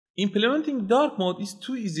Implementing dark mode is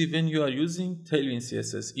too easy when you are using Tailwind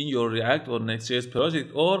CSS in your React or Next.js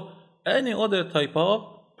project or any other type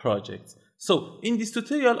of project. So in this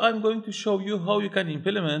tutorial, I'm going to show you how you can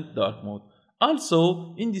implement dark mode.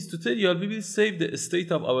 Also, in this tutorial, we will save the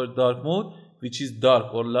state of our dark mode, which is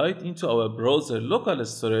dark or light, into our browser local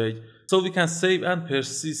storage, so we can save and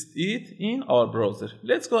persist it in our browser.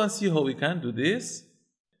 Let's go and see how we can do this.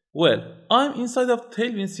 Well, I'm inside of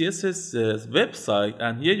Tailwind CSS website,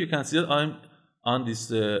 and here you can see that I'm on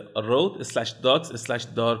this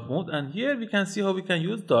road/docs/dark mode, and here we can see how we can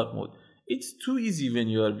use dark mode. It's too easy when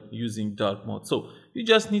you are using dark mode. So you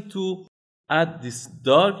just need to add this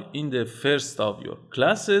dark in the first of your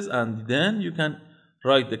classes, and then you can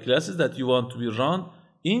write the classes that you want to be run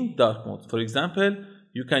in dark mode. For example,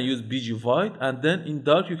 you can use BG white, and then in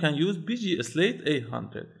dark you can use BG slate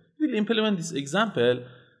 800. We'll implement this example.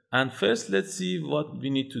 And first, let's see what we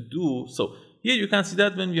need to do. So here you can see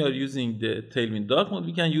that when we are using the Tailwind dark mode,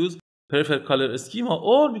 we can use preferred color schema,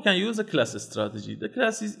 or we can use a class strategy. The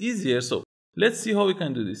class is easier. So let's see how we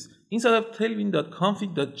can do this. Inside of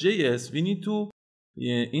tailwind.config.js, we need to,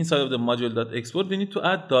 inside of the module.export, we need to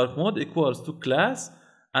add dark mode equals to class,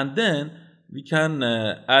 and then we can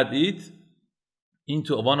add it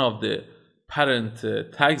into one of the parent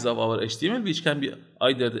tags of our HTML, which can be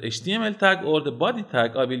either the HTML tag or the body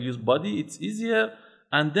tag. I will use body, it's easier.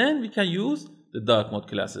 And then we can use the dark mode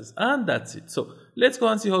classes, and that's it. So let's go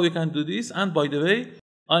and see how we can do this. And by the way,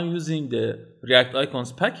 I'm using the React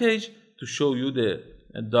icons package to show you the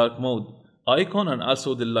dark mode icon and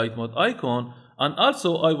also the light mode icon. And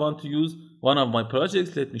also I want to use one of my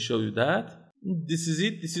projects. Let me show you that. This is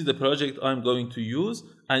it. This is the project I'm going to use,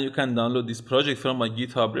 and you can download this project from my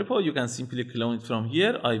GitHub repo. You can simply clone it from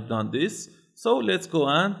here. I've done this. So let's go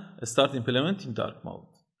and start implementing dark mode.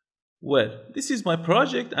 Well, this is my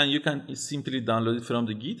project, and you can simply download it from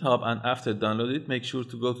the GitHub, and after download it, make sure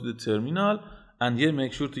to go to the terminal, and here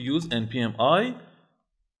make sure to use npmi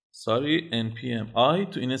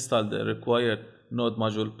to install the required node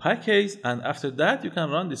module package, and after that you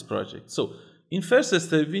can run this project. So in first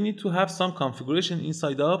step, we need to have some configuration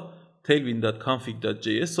inside of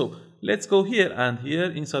tailwind.config.js. So let's go here, and here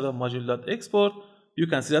inside of module.export, you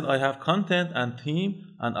can see that I have content and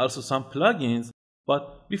theme and also some plugins.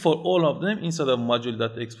 But before all of them, inside of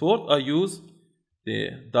module.export, I use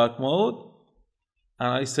the dark mode,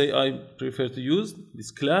 and I say I prefer to use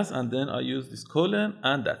this class, and then I use this colon,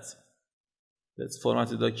 and that's it. Let's format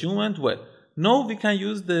the document. Well, now we can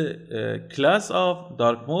use the class of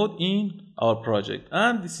dark mode in our project,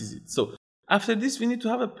 and this is it. So after this, we need to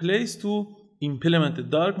have a place to implement the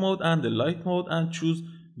dark mode and the light mode and choose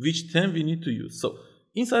which theme we need to use. So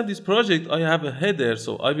inside this project, I have a header.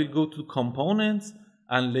 So I will go to components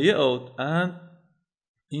and layout, and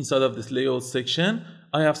inside of this layout section,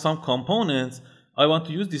 I have some components. I want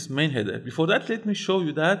to use this main header. Before that, let me show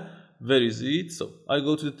you that. Where is it? So I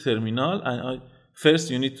go to the terminal, and first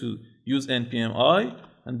you need to use npmi,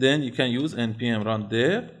 and then you can use npm run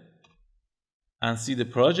there and see the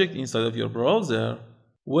project inside of your browser.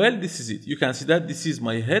 Well, this is it. You can see that this is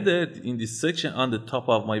my header in this section on the top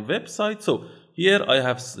of my website. So here I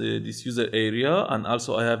have this user area, and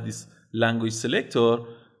also I have this language selector,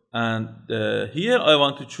 and here I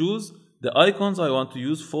want to choose the icons I want to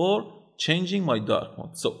use for changing my dark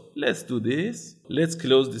mode. So let's do this. Let's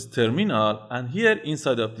close this terminal, and here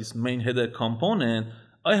inside of this main header component,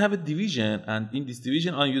 I have a division, and in this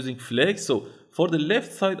division I'm using flex. So for the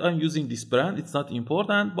left side I'm using this brand, it's not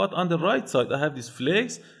important, but on the right side I have this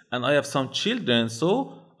flex, and I have some children,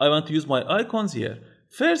 so I want to use my icons here.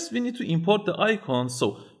 First we need to import the icons,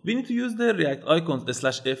 so we need to use the React icons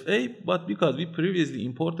 /fa, but because we previously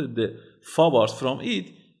imported the favbars from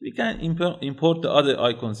it, we can import the other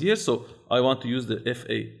icons here. So I want to use the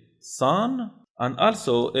fa sun and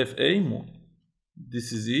also fa moon.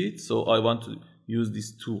 This is it. So I want to use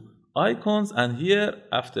these two icons, and here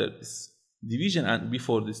after this division and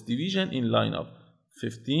before this division in line of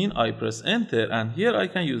 15, I press enter, and here I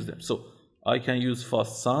can use them. So I can use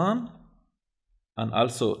fast sun and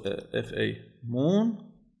also fa moon.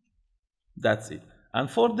 That's it. And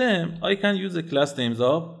for them, I can use the class names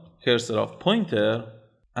of cursor of pointer,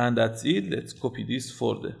 and that's it. Let's copy this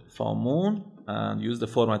for the moon and use the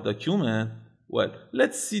format document. Well,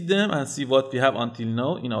 let's see them and see what we have until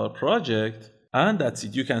now in our project. And that's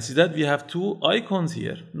it. You can see that we have two icons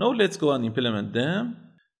here. Now let's go and implement them.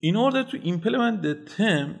 In order to implement the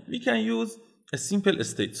theme, we can use a simple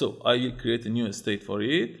state. So I will create a new state for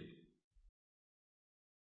it.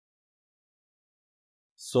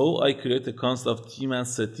 So I create a const of theme and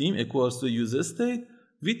setTheme equals to use state.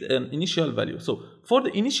 with an initial value. So for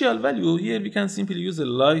the initial value here, we can simply use a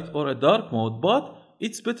light or a dark mode, but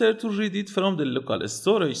it's better to read it from the local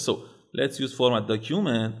storage. So let's use format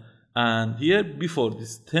document, and here before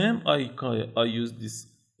this theme, I use this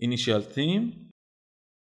initial theme.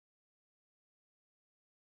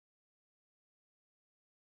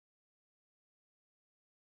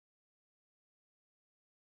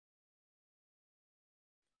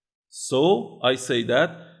 So I say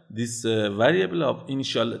that this variable of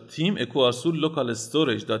initial theme equals to local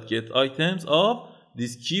storage dot get items of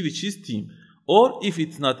this key, which is theme. Or if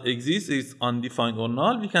it not exists, it's undefined or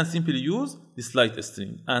null, we can simply use this light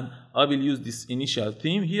string. And I will use this initial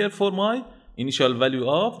theme here for my initial value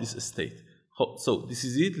of this state. So this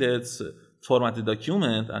is it. Let's format the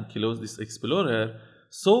document and close this explorer.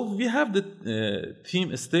 So we have the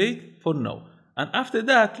theme state for now. And after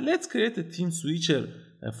that, let's create a theme switcher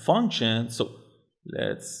function. So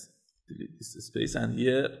let's delete this space, and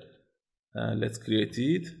here let's create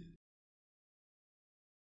it.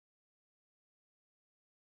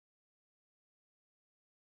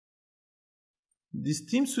 This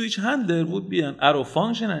theme switch handler would be an arrow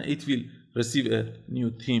function, and it will receive a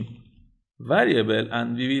new theme variable,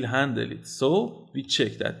 and we will handle it. So we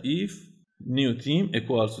check that if new theme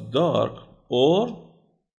equals to dark or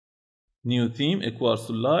new theme equals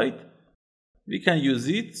to light, we can use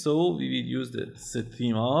it. So we will use the set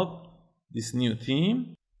theme of this new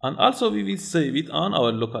theme, and also we will save it on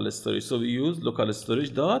our local storage. So we use local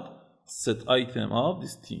storage dot set item of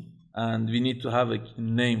this theme, and we need to have a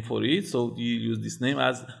name for it. So we use this name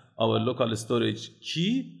as our local storage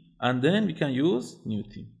key, and then we can use new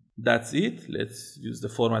theme. That's it. Let's use the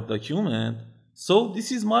format document. So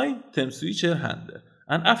this is my theme switcher handler,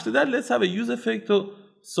 and after that, let's have a use effect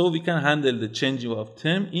so we can handle the changing of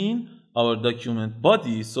theme in our document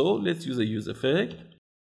body. So let's use a use effect,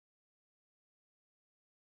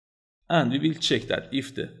 and we will check that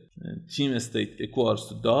if the theme state equals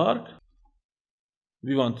to dark,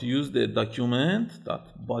 we want to use the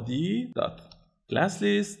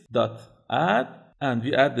document.body.classlist.add, and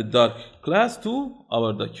we add the dark class to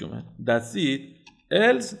our document. That's it.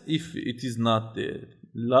 Else, if it is not the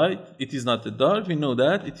light, it is not the dark, we know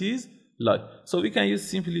that it is light. So we can use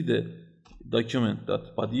simply the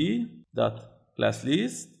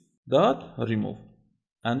document.body.classlist.remove,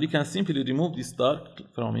 and we can simply remove this dark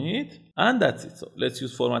from it, and that's it. So let's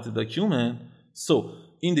use formatted document. So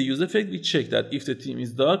in the use effect, we check that if the theme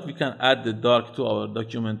is dark, we can add the dark to our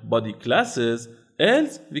document body classes,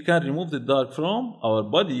 else we can remove the dark from our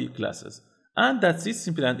body classes. And that's it,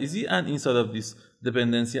 simple and easy. And inside of this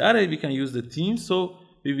dependency array, we can use the theme, so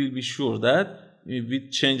we will be sure that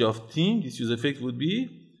with change of theme, this use effect would be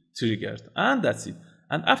triggered. And that's it.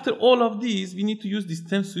 And after all of these, we need to use this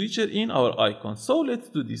theme switcher in our icon. So let's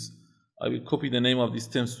do this. I will copy the name of this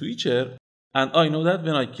theme switcher, and I know that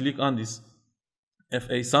when I click on this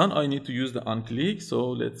FA sun, I need to use the onClick.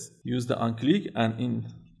 So let's use the onClick, and in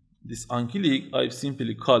this onClick, I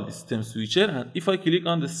simply call this theme switcher. And if I click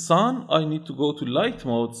on the sun, I need to go to light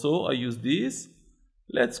mode. So I use this.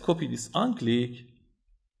 Let's copy this onClick.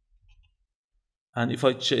 And if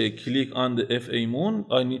I click on the FA moon,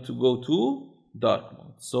 I need to go to dark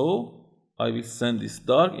mode. So I will send this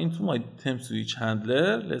dark into my theme switch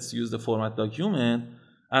handler. Let's use the format document,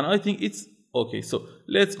 and I think it's okay. So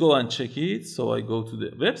let's go and check it. So I go to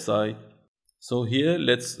the website. So here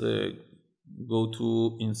let's go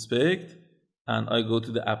to inspect, and I go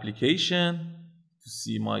to the application to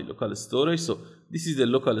see my local storage. So this is the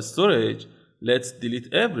local storage. Let's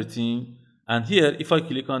delete everything. And here, if I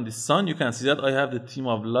click on the sun, you can see that I have the theme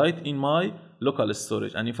of light in my local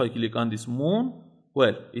storage. And if I click on this moon,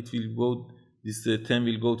 well, it will go, this theme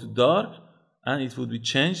will go to dark, and it would be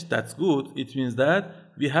changed. That's good. It means that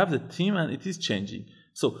we have the theme and it is changing.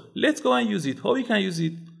 So let's go and use it. How we can use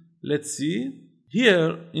it? Let's see.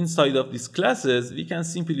 Here, inside of these classes, we can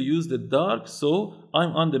simply use the dark. So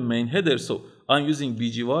I'm on the main header. So I'm using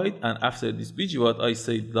BG white, and after this BG white, I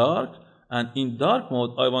say dark. And in dark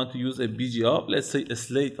mode, I want to use a BG of, let's say, a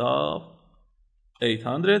slate of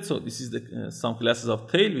 800. So this is the some classes of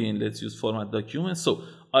Tailwind. Let's use format document. So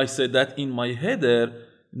I said that in my header,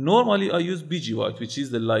 normally I use BG white, which is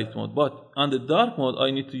the light mode. But on the dark mode,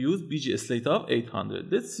 I need to use BG slate of 800.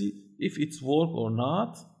 Let's see if it's work or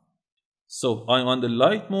not. So I'm on the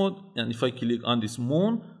light mode, and if I click on this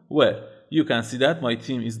moon, well, you can see that my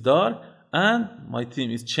theme is dark and my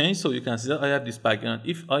theme is changed. So you can see that I have this background.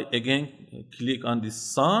 If I again click on this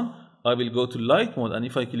sun, I will go to light mode, and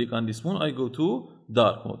if I click on this moon, I go to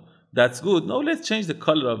dark mode. That's good. Now let's change the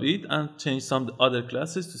color of it and change some other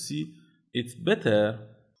classes to see it's better.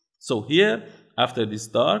 So here, after this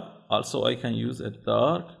dark, also I can use a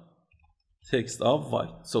dark text of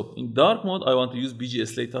white. So in dark mode, I want to use BG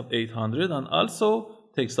slate of 800 and also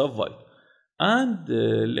text of white. And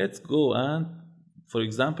let's go and, for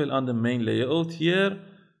example, on the main layout here,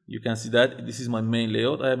 you can see that this is my main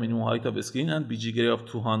layout. I have minimum height of the screen and BG gray of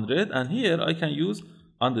 200. And here I can use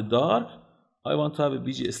on the dark, I want to have a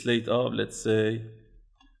BG slate of, let's say,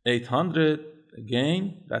 800.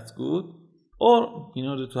 Again, that's good. Or in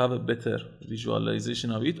order to have a better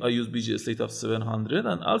visualization of it, I use BG slate of 700.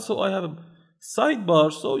 And also I have a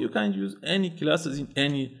sidebar, so you can use any classes in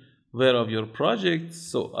anywhere of your project.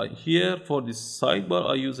 So here for this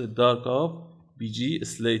sidebar, I use a dark of BG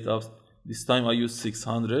slate of, this time I use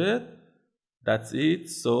 600. That's it.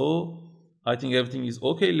 So I think everything is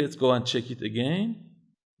okay. Let's go and check it again.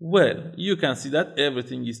 Well, you can see that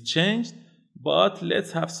everything is changed, but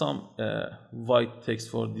let's have some white text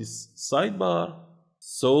for this sidebar.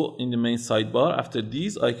 So in the main sidebar, after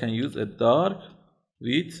this, I can use a dark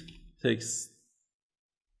with text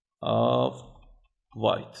of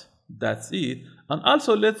white. That's it. And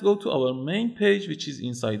also let's go to our main page, which is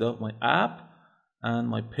inside of my app and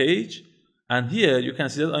my page. And here you can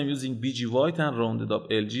see that I'm using BG white and rounded up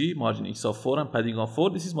LG, margin X of 4 and padding of 4.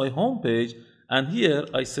 This is my home page. And here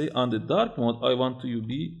I say on the dark mode, I want to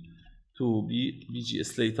be BG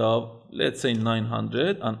slate of, let's say,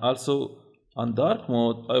 900. And also on dark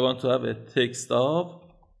mode, I want to have a text of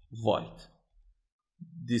white.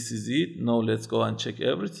 This is it. Now let's go and check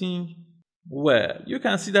everything. Well, you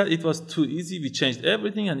can see that it was too easy. We changed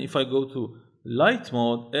everything. And if I go to light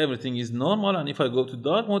mode, everything is normal. And if I go to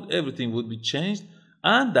dark mode, everything would be changed.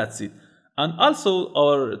 And that's it. And also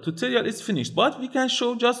our tutorial is finished, but we can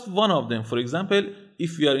show just one of them. For example,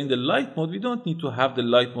 if we are in the light mode, we don't need to have the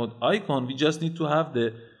light mode icon. We just need to have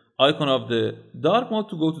the icon of the dark mode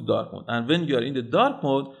to go to dark mode. And when you are in the dark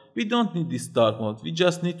mode, we don't need this dark mode. We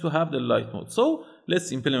just need to have the light mode. So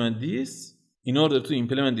let's implement this. In order to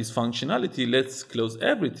implement this functionality, let's close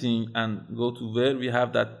everything and go to where we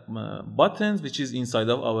have that buttons, which is inside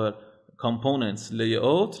of our components,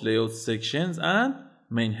 layout sections, and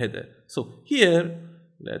main header. So here,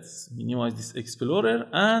 let's minimize this explorer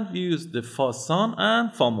and we use the fast sun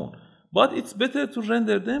and fast moon. But it's better to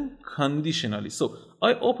render them conditionally. So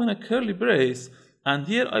I open a curly brace and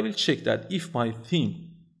here I will check that if my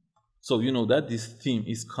theme, so you know that this theme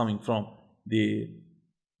is coming from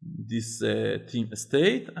this theme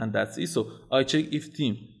state, and that's it. So I check if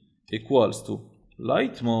theme equals to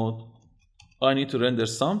light mode, I need to render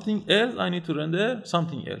something else, I need to render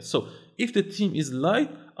something else. So if the theme is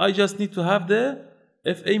light, I just need to have the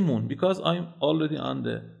FA moon because I'm already on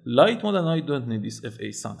the light mode and I don't need this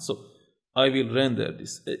FA sun. So I will render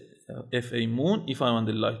this FA moon if I'm on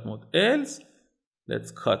the light mode. Else,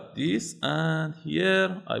 let's cut this and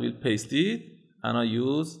here I will paste it and I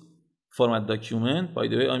use format document. By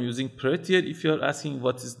the way, I'm using Prettier if you're asking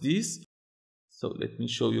what is this. So let me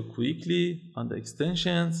show you quickly on the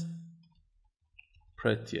extensions.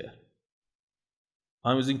 Prettier.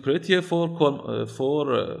 I'm using Prettier for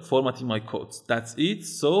formatting my codes. That's it.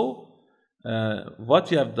 So what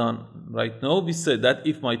we have done right now, we said that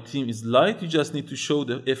if my theme is light, you just need to show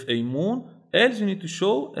the FA moon, else you need to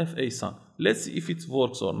show FA sun. Let's see if it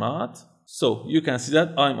works or not. So you can see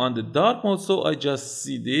that I'm on the dark mode, so I just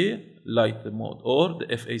see the light mode or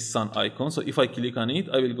the FA sun icon. So if I click on it,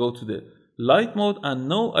 I will go to the light mode and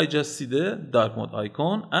now I just see the dark mode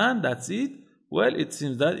icon and that's it. Well, it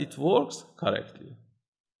seems that it works correctly.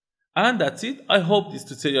 And that's it. I hope this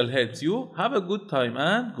tutorial helps you. Have a good time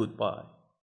and goodbye.